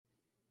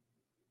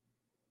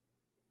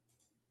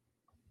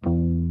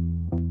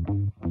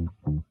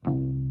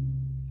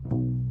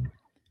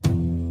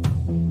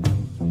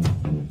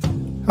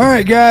All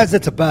right, guys,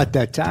 it's about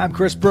that time.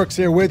 Chris Brooks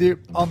here with you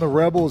on the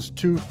Rebels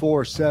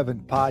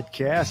 247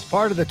 podcast,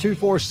 part of the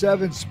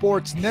 247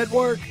 Sports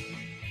Network,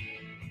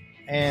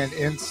 and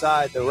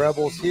inside the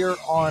Rebels here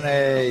on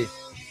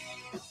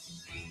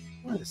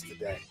what is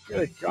today?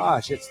 Good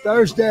gosh, it's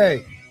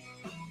Thursday.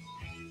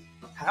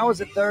 How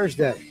is it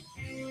Thursday?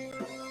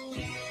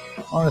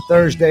 On a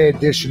Thursday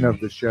edition of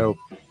the show.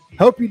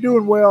 Hope you're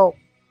doing well.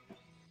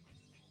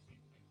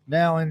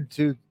 Now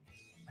into,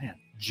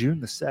 June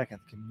the 2nd.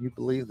 Can you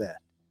believe that?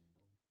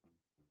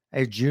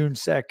 A June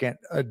 2nd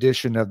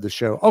edition of the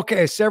show.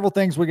 Okay, several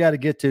things we got to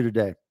get to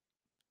today.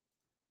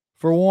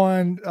 For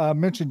one, I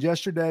mentioned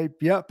yesterday,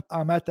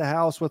 I'm at the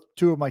house with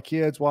two of my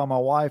kids while my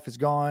wife is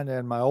gone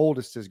and my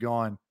oldest is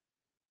gone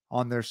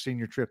on their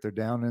senior trip. They're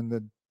down in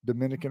the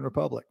Dominican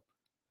Republic.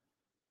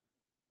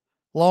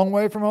 Long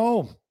way from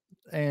home.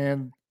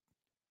 And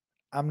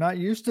I'm not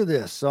used to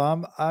this. So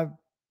I'm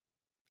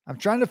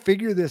trying to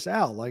figure this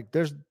out. Like,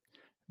 there's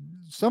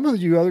some of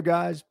you other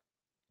guys,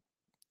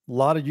 a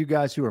lot of you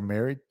guys who are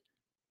married,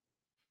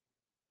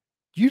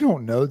 you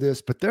don't know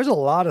this, but there's a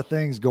lot of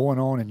things going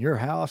on in your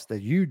house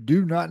that you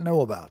do not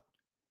know about.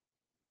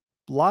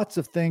 Lots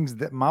of things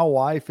that my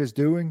wife is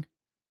doing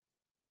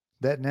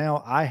that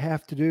now I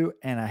have to do,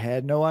 and I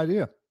had no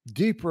idea.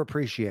 Deeper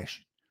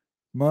appreciation,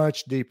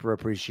 much deeper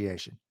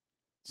appreciation.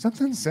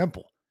 Something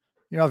simple.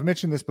 I've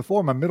mentioned this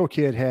before. My middle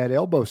kid had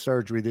elbow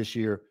surgery this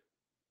year,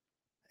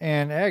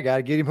 and I got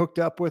to get him hooked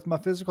up with my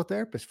physical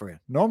therapist friend.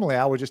 Normally,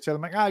 I would just tell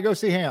him, go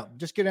see him.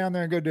 Just get down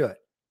there and go do it.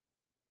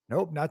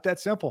 Nope, not that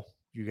simple.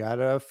 You got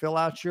to fill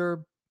out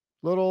your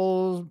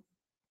little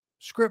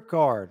script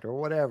card or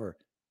whatever.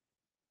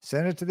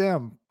 Send it to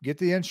them. Get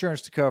the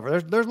insurance to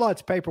cover. There's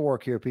lots of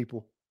paperwork here,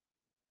 people.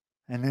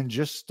 And then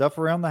just stuff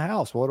around the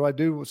house. What do I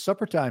do when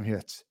supper time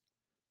hits?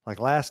 Like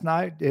last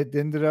night, it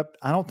ended up,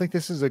 I don't think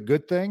this is a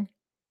good thing,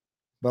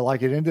 but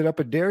like it ended up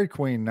a Dairy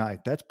Queen night.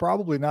 That's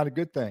probably not a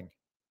good thing.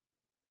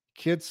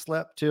 Kids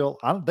slept till,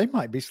 they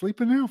might be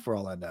sleeping now for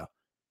all I know,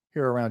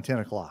 here around 10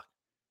 o'clock.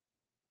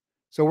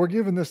 So we're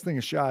giving this thing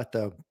a shot,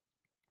 though.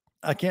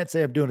 I can't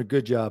say I'm doing a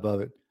good job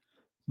of it,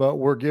 but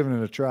we're giving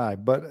it a try.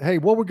 But hey,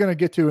 what we're going to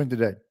get to in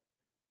today,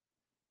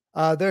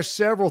 there's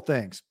several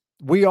things.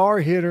 We are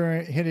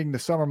hitting the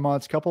summer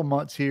months, couple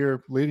months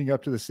here leading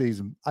up to the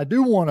season. I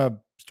do want to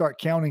start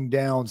counting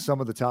down some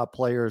of the top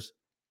players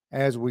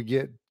as we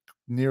get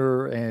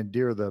nearer and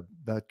dearer the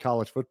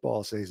college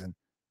football season.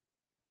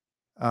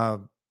 I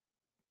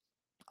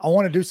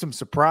want to do some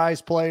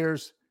surprise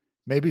players,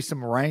 maybe some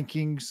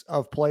rankings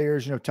of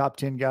players, top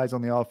 10 guys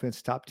on the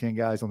offense, top 10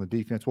 guys on the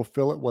defense. We'll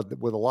fill it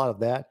with a lot of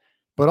that.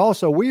 But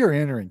also, we are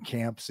entering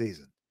camp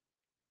season.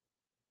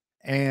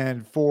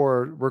 And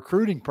for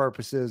recruiting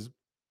purposes,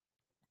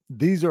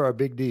 these are a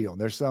big deal.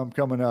 There's some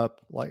coming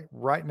up. Like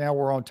right now,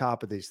 we're on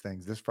top of these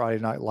things. This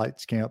Friday Night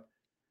Lights camp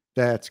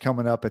that's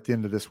coming up at the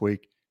end of this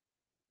week.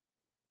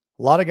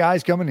 A lot of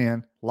guys coming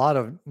in, a lot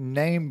of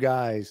name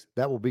guys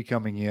that will be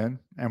coming in,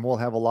 and we'll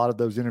have a lot of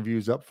those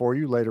interviews up for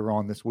you later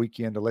on this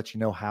weekend to let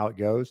you know how it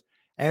goes.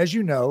 As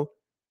you know,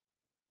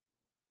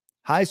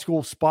 high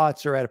school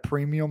spots are at a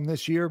premium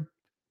this year.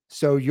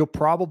 So you'll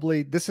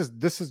probably, this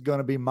is going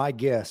to be my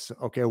guess,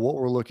 okay, what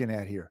we're looking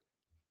at here.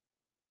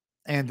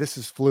 And this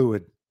is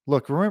fluid.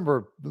 Look,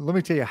 remember, let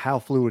me tell you how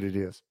fluid it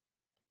is.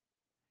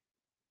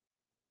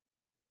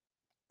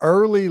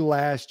 Early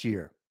last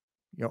year,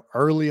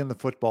 early in the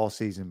football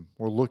season,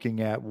 we're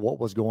looking at what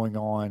was going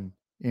on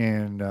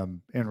in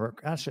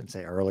I shouldn't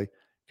say early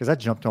because I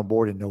jumped on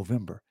board in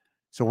November.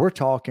 So we're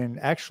talking,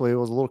 actually, it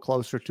was a little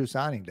closer to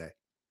signing day.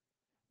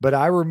 But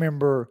I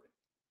remember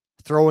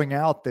throwing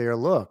out there,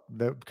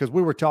 because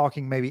we were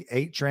talking maybe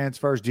 8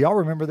 transfers. Do y'all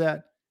remember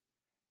that?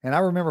 And I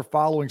remember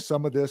following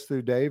some of this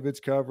through David's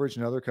coverage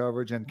and other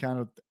coverage, and kind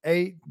of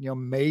 8,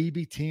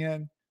 maybe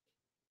 10.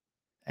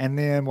 And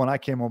then when I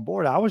came on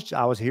board, I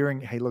was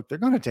hearing, hey, look, they're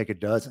going to take a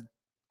dozen.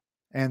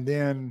 And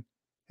then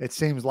it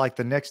seems like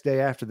the next day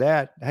after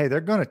that, hey, they're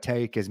going to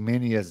take as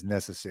many as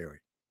necessary.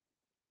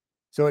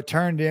 So it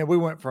turned in, we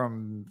went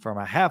from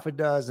a half a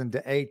dozen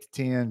to 8 to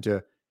 10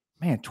 to,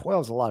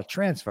 12 is a lot of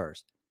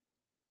transfers.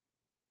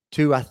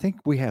 To, I think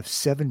we have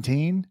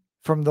 17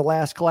 from the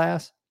last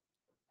class.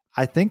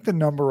 I think the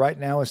number right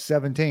now is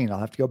 17. I'll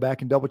have to go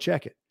back and double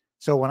check it.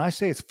 So when I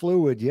say it's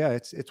fluid,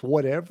 it's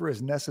whatever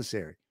is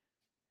necessary.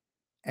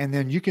 And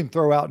then you can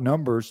throw out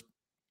numbers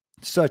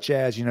such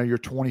as, your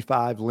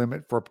 25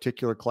 limit for a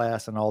particular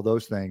class and all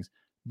those things.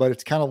 But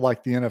it's kind of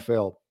like the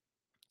NFL.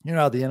 The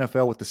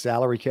NFL with the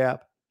salary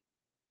cap.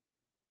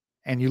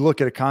 And you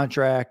look at a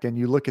contract and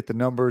you look at the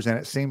numbers and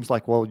it seems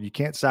like, well, you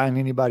can't sign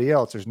anybody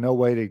else. There's no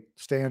way to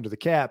stay under the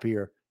cap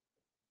here.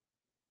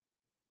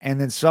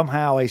 And then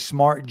somehow a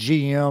smart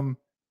GM,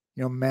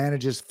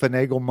 manages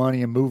finagle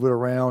money and move it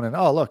around. And,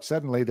 oh, look,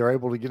 suddenly they're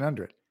able to get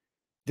under it.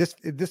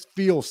 This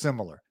feels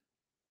similar.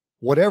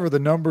 Whatever the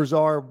numbers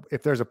are,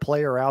 if there's a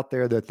player out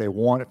there that they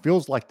want, it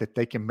feels like that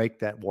they can make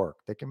that work.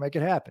 They can make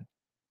it happen.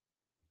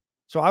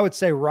 So I would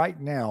say right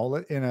now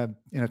in a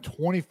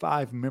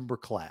 25-member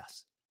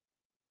class,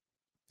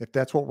 if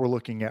that's what we're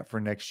looking at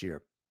for next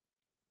year,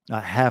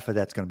 Half of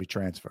that's going to be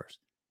transfers.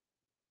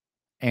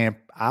 And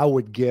I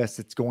would guess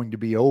it's going to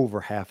be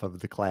over half of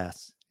the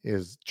class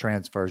is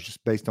transfers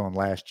just based on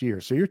last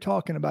year. So you're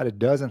talking about a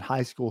dozen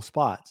high school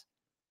spots.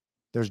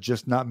 There's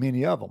just not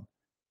many of them.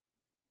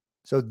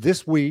 So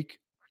this week,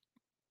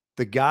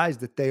 the guys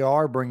that they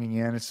are bringing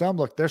in,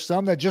 and there's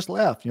some that just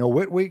left.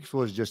 Whit Weeks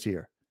was just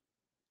here,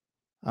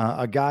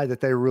 a guy that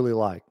they really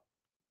like.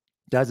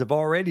 Guys have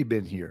already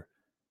been here.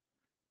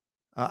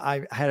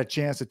 I had a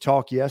chance to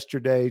talk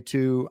yesterday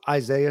to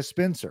Isaiah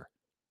Spencer.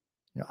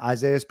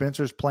 Isaiah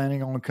Spencer's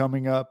planning on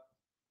coming up.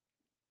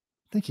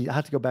 I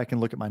have to go back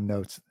and look at my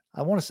notes.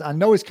 I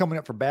know he's coming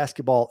up for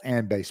basketball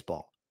and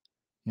baseball.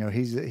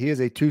 He is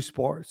a two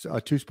sport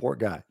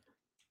guy.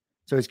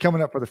 So he's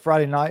coming up for the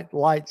Friday night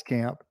lights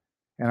camp,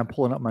 and I'm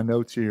pulling up my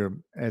notes here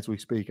as we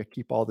speak. I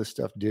keep all this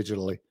stuff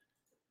digitally.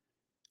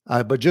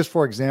 But just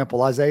for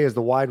example, Isaiah is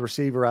the wide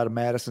receiver out of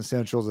Madison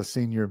Central, a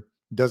senior,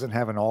 doesn't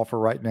have an offer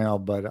right now,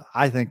 but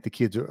I think the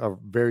kid's a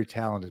very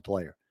talented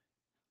player.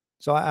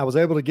 So I was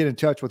able to get in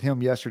touch with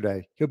him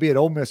yesterday. He'll be at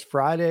Ole Miss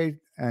Friday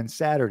and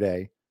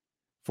Saturday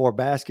for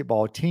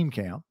basketball team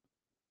camp.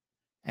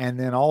 And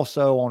then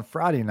also on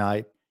Friday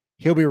night,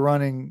 he'll be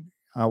running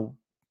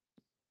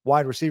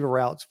wide receiver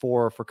routes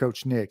for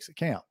Coach Nix at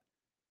camp.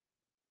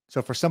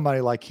 So for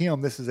somebody like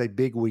him, this is a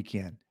big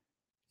weekend.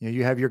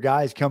 You have your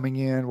guys coming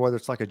in, whether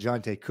it's like a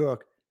Jonte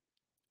Cook,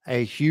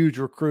 a huge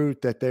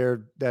recruit that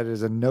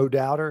is a no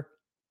doubter,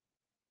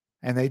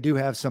 and they do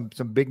have some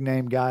big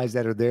name guys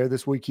that are there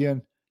this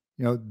weekend.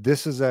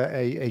 This is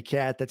a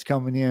cat that's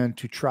coming in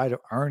to try to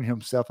earn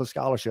himself a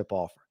scholarship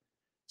offer.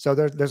 So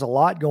there's a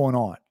lot going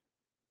on.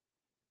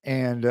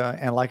 And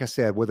like I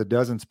said, with a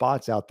dozen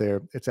spots out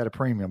there, it's at a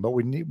premium. But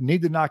we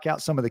need to knock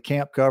out some of the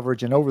camp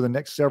coverage. And over the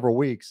next several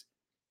weeks,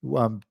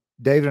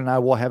 David and I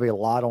will have a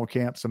lot on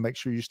camp, so make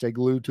sure you stay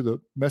glued to the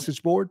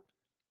message board.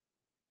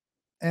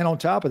 And on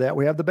top of that,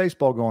 we have the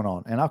baseball going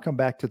on. And I'll come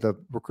back to the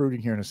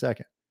recruiting here in a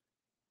second.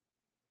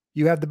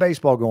 You have the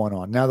baseball going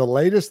on. Now, the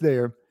latest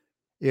there,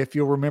 if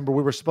you'll remember,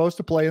 we were supposed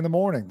to play in the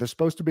morning. There's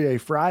supposed to be a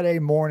Friday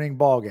morning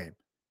ball game.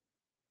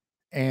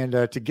 And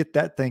to get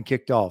that thing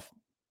kicked off,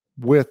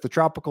 with the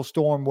tropical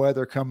storm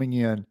weather coming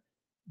in,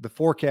 the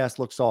forecast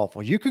looks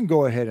awful. You can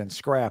go ahead and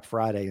scrap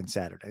Friday and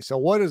Saturday. So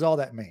what does all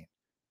that mean?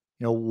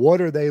 What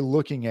are they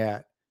looking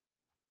at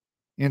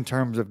in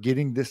terms of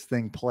getting this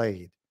thing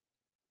played?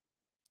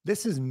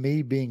 This is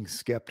me being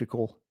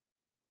skeptical.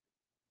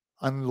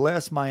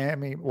 Unless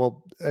Miami,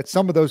 at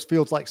some of those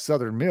fields like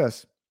Southern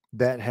Miss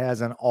that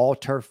has an all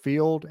turf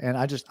field, and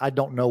I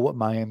don't know what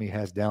Miami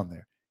has down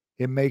there.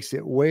 It makes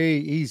it way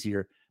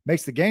easier,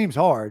 makes the games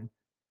hard,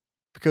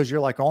 because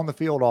you're like on the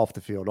field, off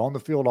the field, on the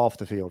field, off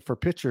the field. For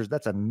pitchers,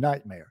 that's a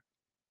nightmare.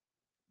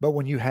 But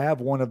when you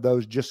have one of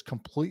those just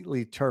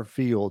completely turf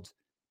fields,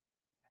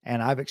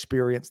 and I've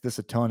experienced this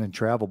a ton in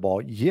travel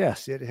ball,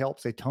 yes, it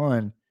helps a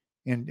ton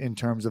in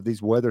terms of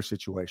these weather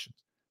situations.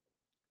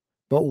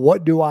 But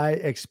what do I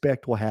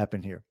expect will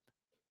happen here?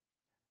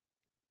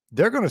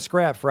 They're going to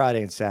scrap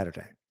Friday and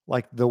Saturday.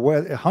 Like the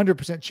weather,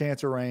 100%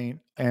 chance of rain,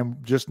 and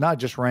not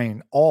just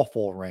rain,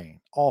 awful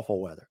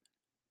weather.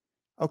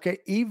 Okay,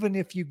 even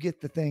if you get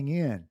the thing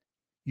in,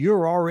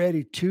 you're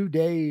already 2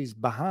 days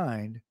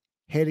behind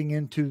heading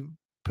into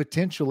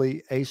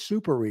potentially a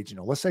super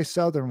regional. Let's say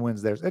Southern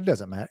wins theirs. It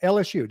doesn't matter.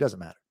 LSU, it doesn't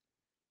matter.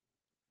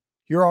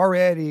 You're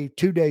already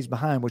 2 days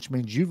behind, which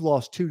means you've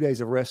lost 2 days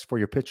of rest for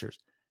your pitchers.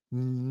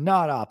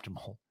 Not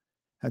optimal.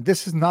 And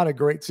this is not a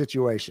great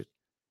situation.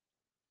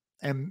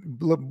 And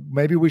look,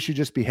 maybe we should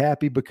just be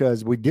happy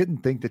because we didn't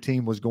think the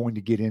team was going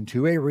to get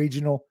into a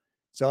regional.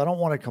 So I don't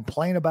want to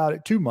complain about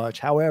it too much.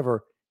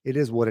 However, it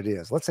is what it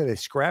is. Let's say they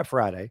scrap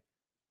Friday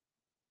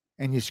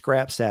and you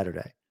scrap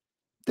Saturday.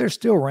 There's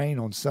still rain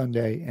on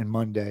Sunday and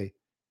Monday,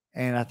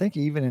 and I think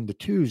even into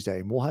Tuesday.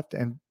 And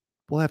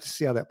we'll have to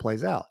see how that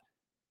plays out.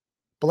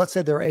 But let's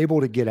say they're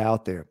able to get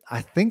out there.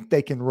 I think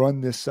they can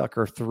run this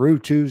sucker through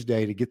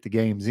Tuesday to get the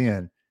games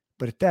in.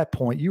 But at that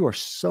point, you are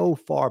so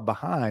far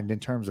behind in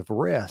terms of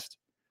rest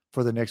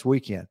for the next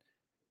weekend.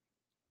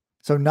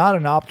 So not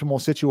an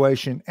optimal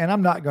situation. And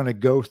I'm not going to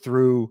go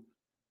through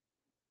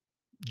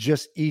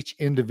just each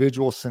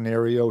individual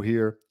scenario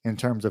here in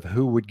terms of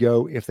who would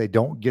go if they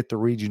don't get the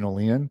regional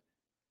in.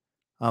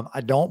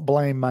 I don't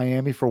blame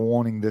Miami for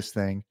wanting this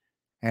thing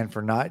and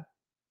for not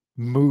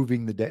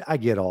moving the day. I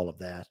get all of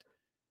that.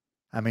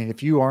 I mean,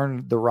 if you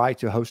earn the right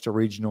to host a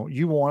regional,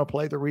 you want to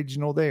play the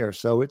regional there.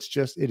 So it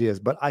is.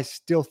 But I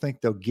still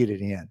think they'll get it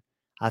in.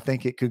 I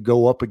think it could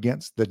go up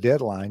against the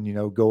deadline,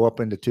 go up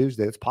into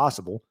Tuesday. It's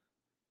possible.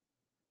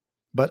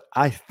 But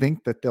I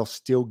think that they'll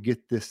still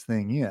get this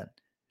thing in.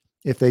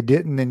 If they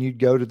didn't, then you'd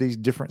go to these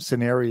different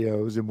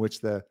scenarios in which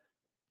the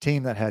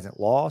team that hasn't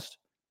lost,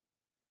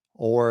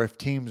 or if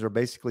teams are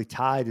basically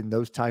tied in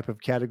those type of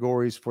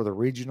categories for the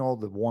regional,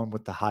 the one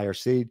with the higher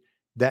seed,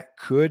 that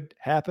could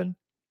happen.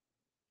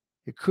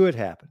 It could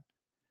happen.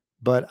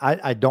 But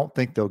I don't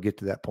think they'll get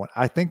to that point.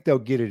 I think they'll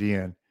get it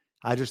in.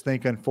 I just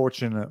think,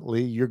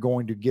 unfortunately, you're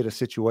going to get a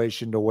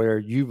situation to where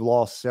you've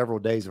lost several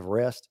days of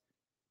rest.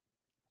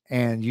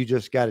 and you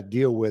just got to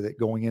deal with it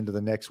going into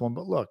the next one.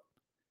 But look,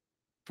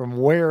 from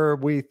where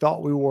we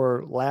thought we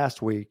were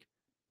last week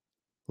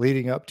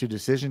leading up to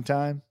decision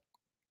time,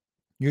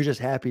 you're just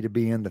happy to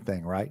be in the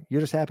thing, right?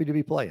 You're just happy to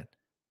be playing.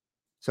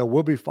 So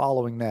we'll be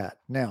following that.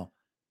 Now,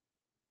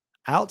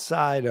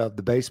 outside of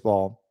the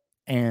baseball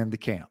and the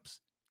camps,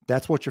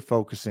 that's what you're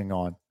focusing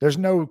on. There's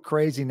no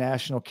crazy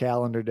national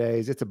calendar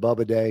days. It's a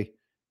Bubba day.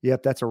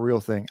 Yep, that's a real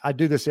thing. I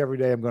do this every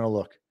day. I'm going to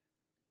look.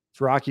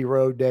 It's Rocky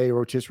Road Day,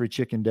 Rotisserie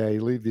Chicken Day,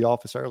 leave the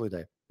office early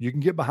day. You can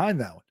get behind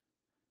that one.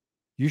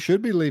 You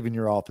should be leaving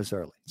your office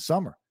early.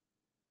 Summer.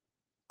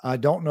 I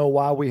don't know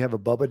why we have a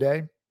Bubba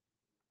Day,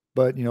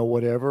 but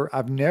whatever.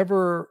 I've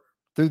never,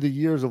 through the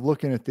years of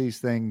looking at these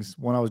things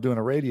when I was doing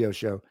a radio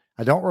show,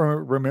 I don't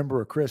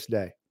remember a Chris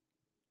Day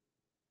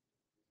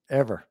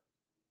ever.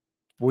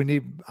 We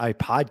need a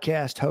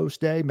podcast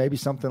host day, maybe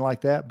something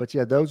like that. But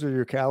yeah, those are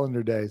your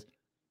calendar days.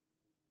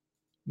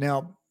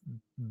 Now,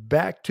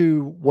 back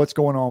to what's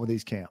going on with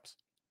these camps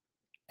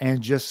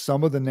and just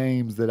some of the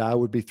names that I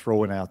would be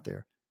throwing out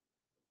there.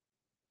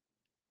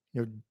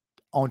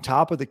 On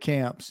top of the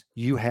camps,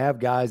 you have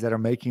guys that are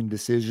making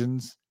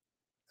decisions.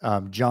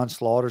 John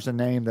Slaughter's a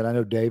name that I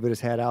know David has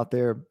had out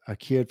there, a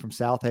kid from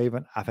South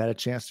Haven. I've had a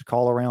chance to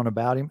call around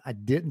about him. I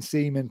didn't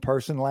see him in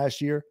person last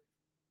year.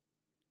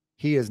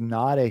 He is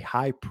not a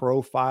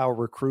high-profile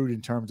recruit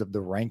in terms of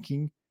the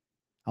ranking.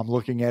 I'm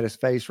looking at his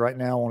face right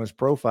now on his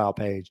profile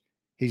page.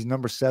 He's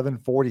number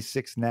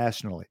 746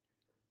 nationally.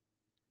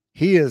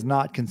 He is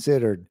not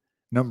considered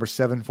number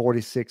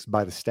 746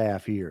 by the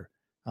staff here.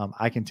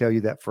 I can tell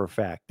you that for a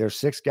fact. There's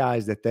 6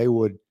 guys that they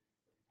would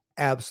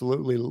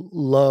absolutely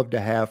love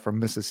to have from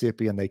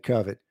Mississippi, and they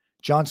covet.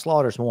 John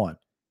Slaughter's one.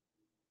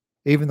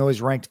 Even though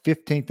he's ranked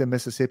 15th in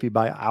Mississippi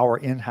by our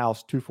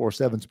in-house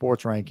 247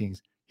 sports rankings,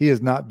 he is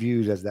not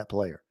viewed as that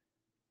player.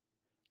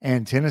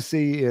 And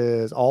Tennessee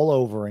is all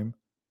over him.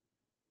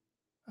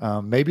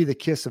 Maybe the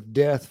kiss of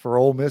death for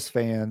Ole Miss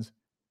fans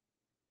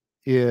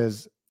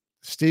is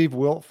Steve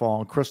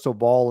Wiltfong crystal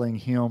balling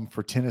him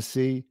for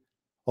Tennessee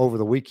over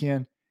the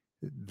weekend.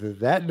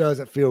 That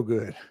doesn't feel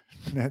good.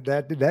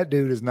 That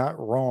dude is not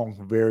wrong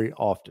very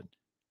often.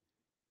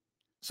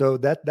 So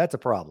that's a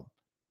problem.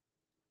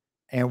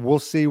 And we'll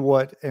see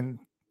what and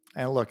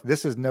look,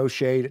 this is no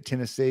shade at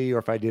Tennessee or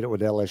if I did it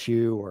with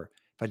LSU or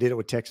if I did it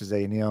with Texas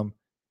A&M.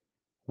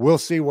 We'll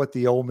see what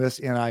the Ole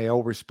Miss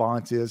NIL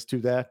response is to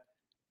that,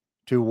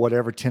 to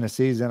whatever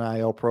Tennessee's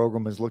NIL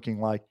program is looking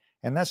like.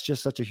 And that's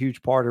just such a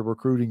huge part of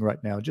recruiting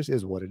right now. It just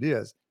is what it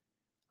is.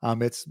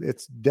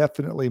 It's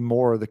definitely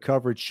more, the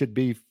coverage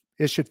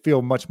should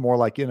feel much more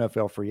like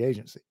NFL free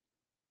agency.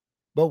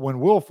 But when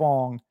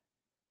Wilfong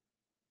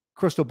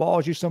crystal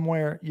balls you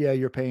somewhere, yeah,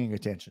 you're paying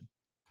attention.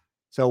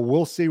 So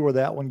we'll see where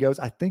that one goes.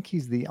 I think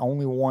he's the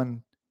only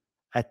one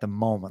at the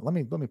moment. Let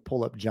me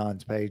pull up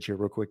John's page here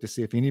real quick to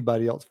see if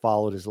anybody else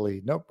followed his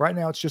lead. Nope, right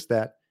now it's just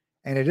that.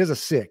 And it is a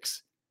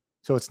 6.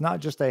 So it's not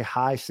just a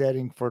high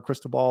setting for a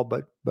crystal ball,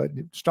 but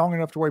strong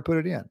enough to where he put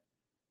it in.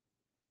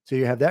 So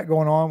you have that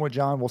going on with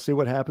John. We'll see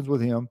what happens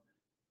with him.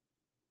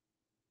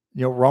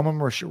 Roman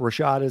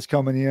Rashad is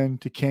coming in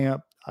to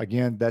camp.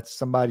 Again, that's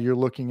somebody you're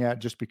looking at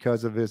just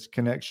because of his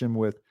connection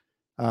with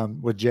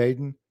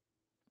Jaden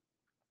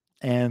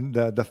and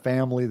the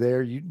family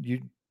there.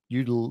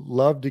 You'd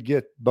love to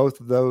get both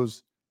of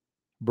those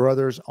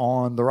brothers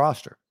on the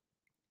roster.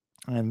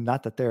 And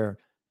not that they're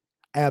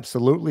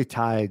absolutely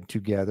tied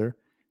together,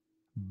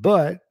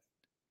 but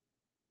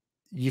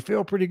you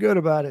feel pretty good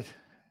about it.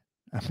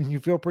 I mean, you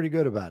feel pretty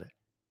good about it.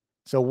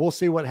 So we'll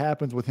see what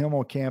happens with him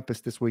on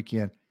campus this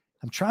weekend.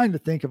 I'm trying to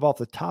think of off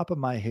the top of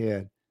my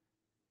head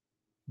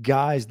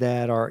guys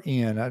that are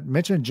in. I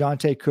mentioned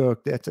Jonte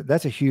Cook.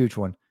 That's a huge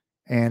one.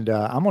 And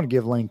I'm going to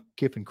give Lane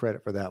Kiffin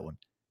credit for that one.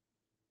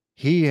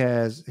 He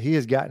has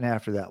gotten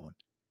after that one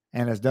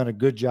and has done a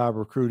good job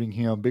recruiting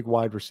him. Big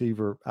wide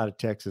receiver out of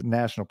Texas,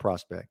 national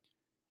prospect,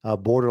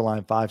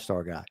 borderline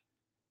 5-star guy.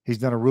 He's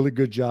done a really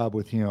good job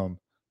with him.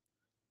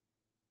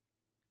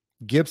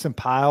 Gibson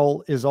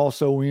Powell is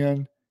also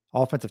in,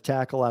 offensive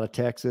tackle out of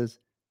Texas.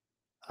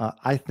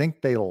 I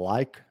think they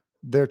like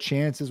their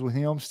chances with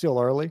him. Still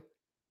early.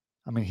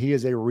 I mean, he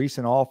is a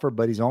recent offer,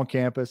 but he's on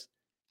campus.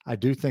 I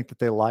do think that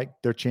they like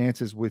their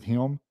chances with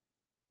him.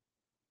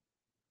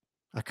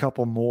 A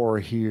couple more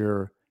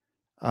here.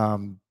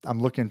 I'm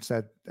looking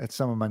at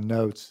some of my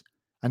notes.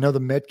 I know the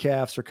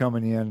Metcalfs are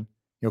coming in,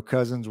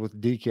 Cousins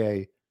with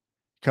DK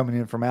coming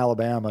in from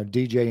Alabama,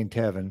 DJ and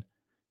Tevin.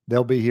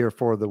 They'll be here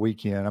for the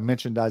weekend. I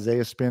mentioned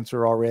Isaiah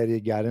Spencer already,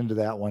 got into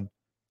that one.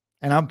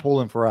 And I'm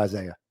pulling for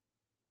Isaiah.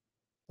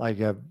 Like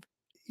a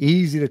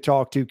easy to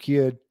talk to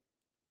kid.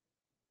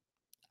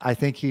 I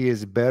think he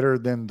is better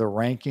than the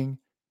ranking,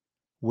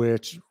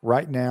 which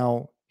right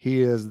now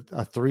he is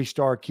a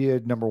 3-star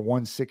kid, number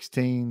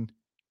 116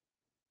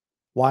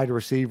 wide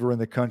receiver in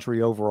the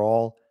country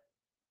overall.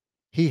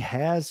 He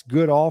has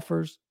good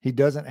offers. He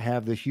doesn't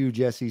have the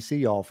huge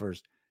SEC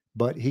offers,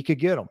 but he could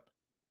get them.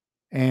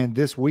 And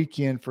this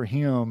weekend for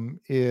him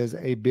is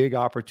a big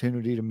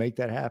opportunity to make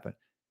that happen.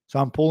 So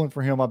I'm pulling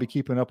for him. I'll be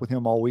keeping up with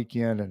him all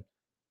weekend.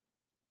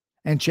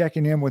 and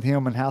checking in with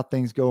him and how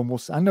things go.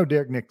 And I know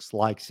Derek Nix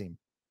likes him,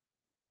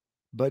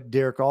 but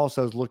Derek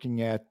also is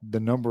looking at the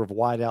number of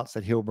wideouts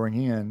that he'll bring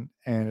in,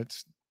 and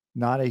it's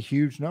not a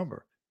huge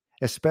number,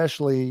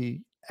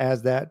 especially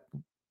as that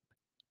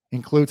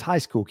includes high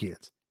school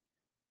kids.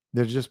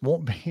 There just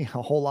won't be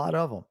a whole lot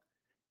of them.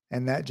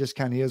 And that just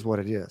kind of is what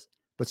it is.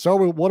 But so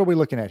what are we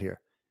looking at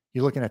here?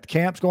 You're looking at the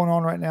camps going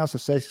on right now,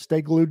 so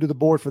stay glued to the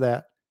board for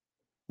that.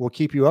 We'll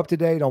keep you up to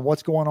date on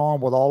what's going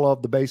on with all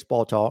of the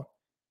baseball talk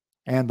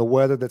and the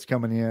weather that's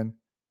coming in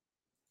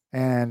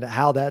and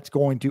how that's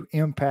going to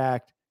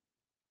impact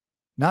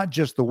not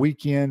just the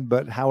weekend,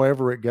 but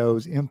however it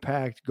goes,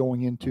 impact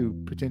going into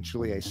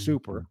potentially a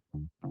super.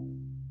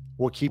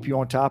 We'll keep you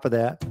on top of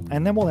that.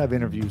 And then we'll have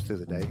interviews through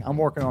the day. I'm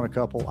working on a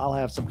couple. I'll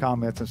have some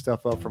comments and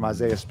stuff up from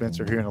Isaiah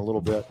Spencer here in a little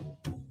bit.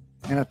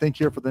 And I think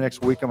here for the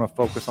next week, I'm going to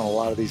focus on a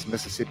lot of these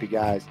Mississippi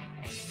guys.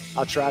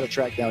 I'll try to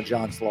track down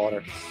John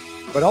Slaughter.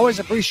 But always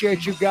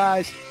appreciate you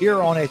guys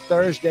here on a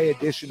Thursday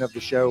edition of the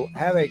show.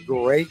 Have a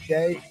great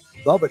day.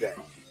 Bubba Day.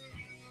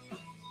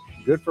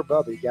 Good for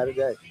Bubba. You got a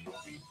day.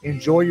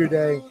 Enjoy your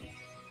day.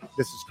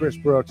 This is Chris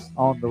Brooks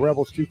on the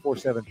Rebels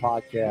 247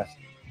 podcast.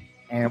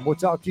 And we'll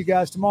talk to you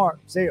guys tomorrow.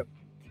 See you.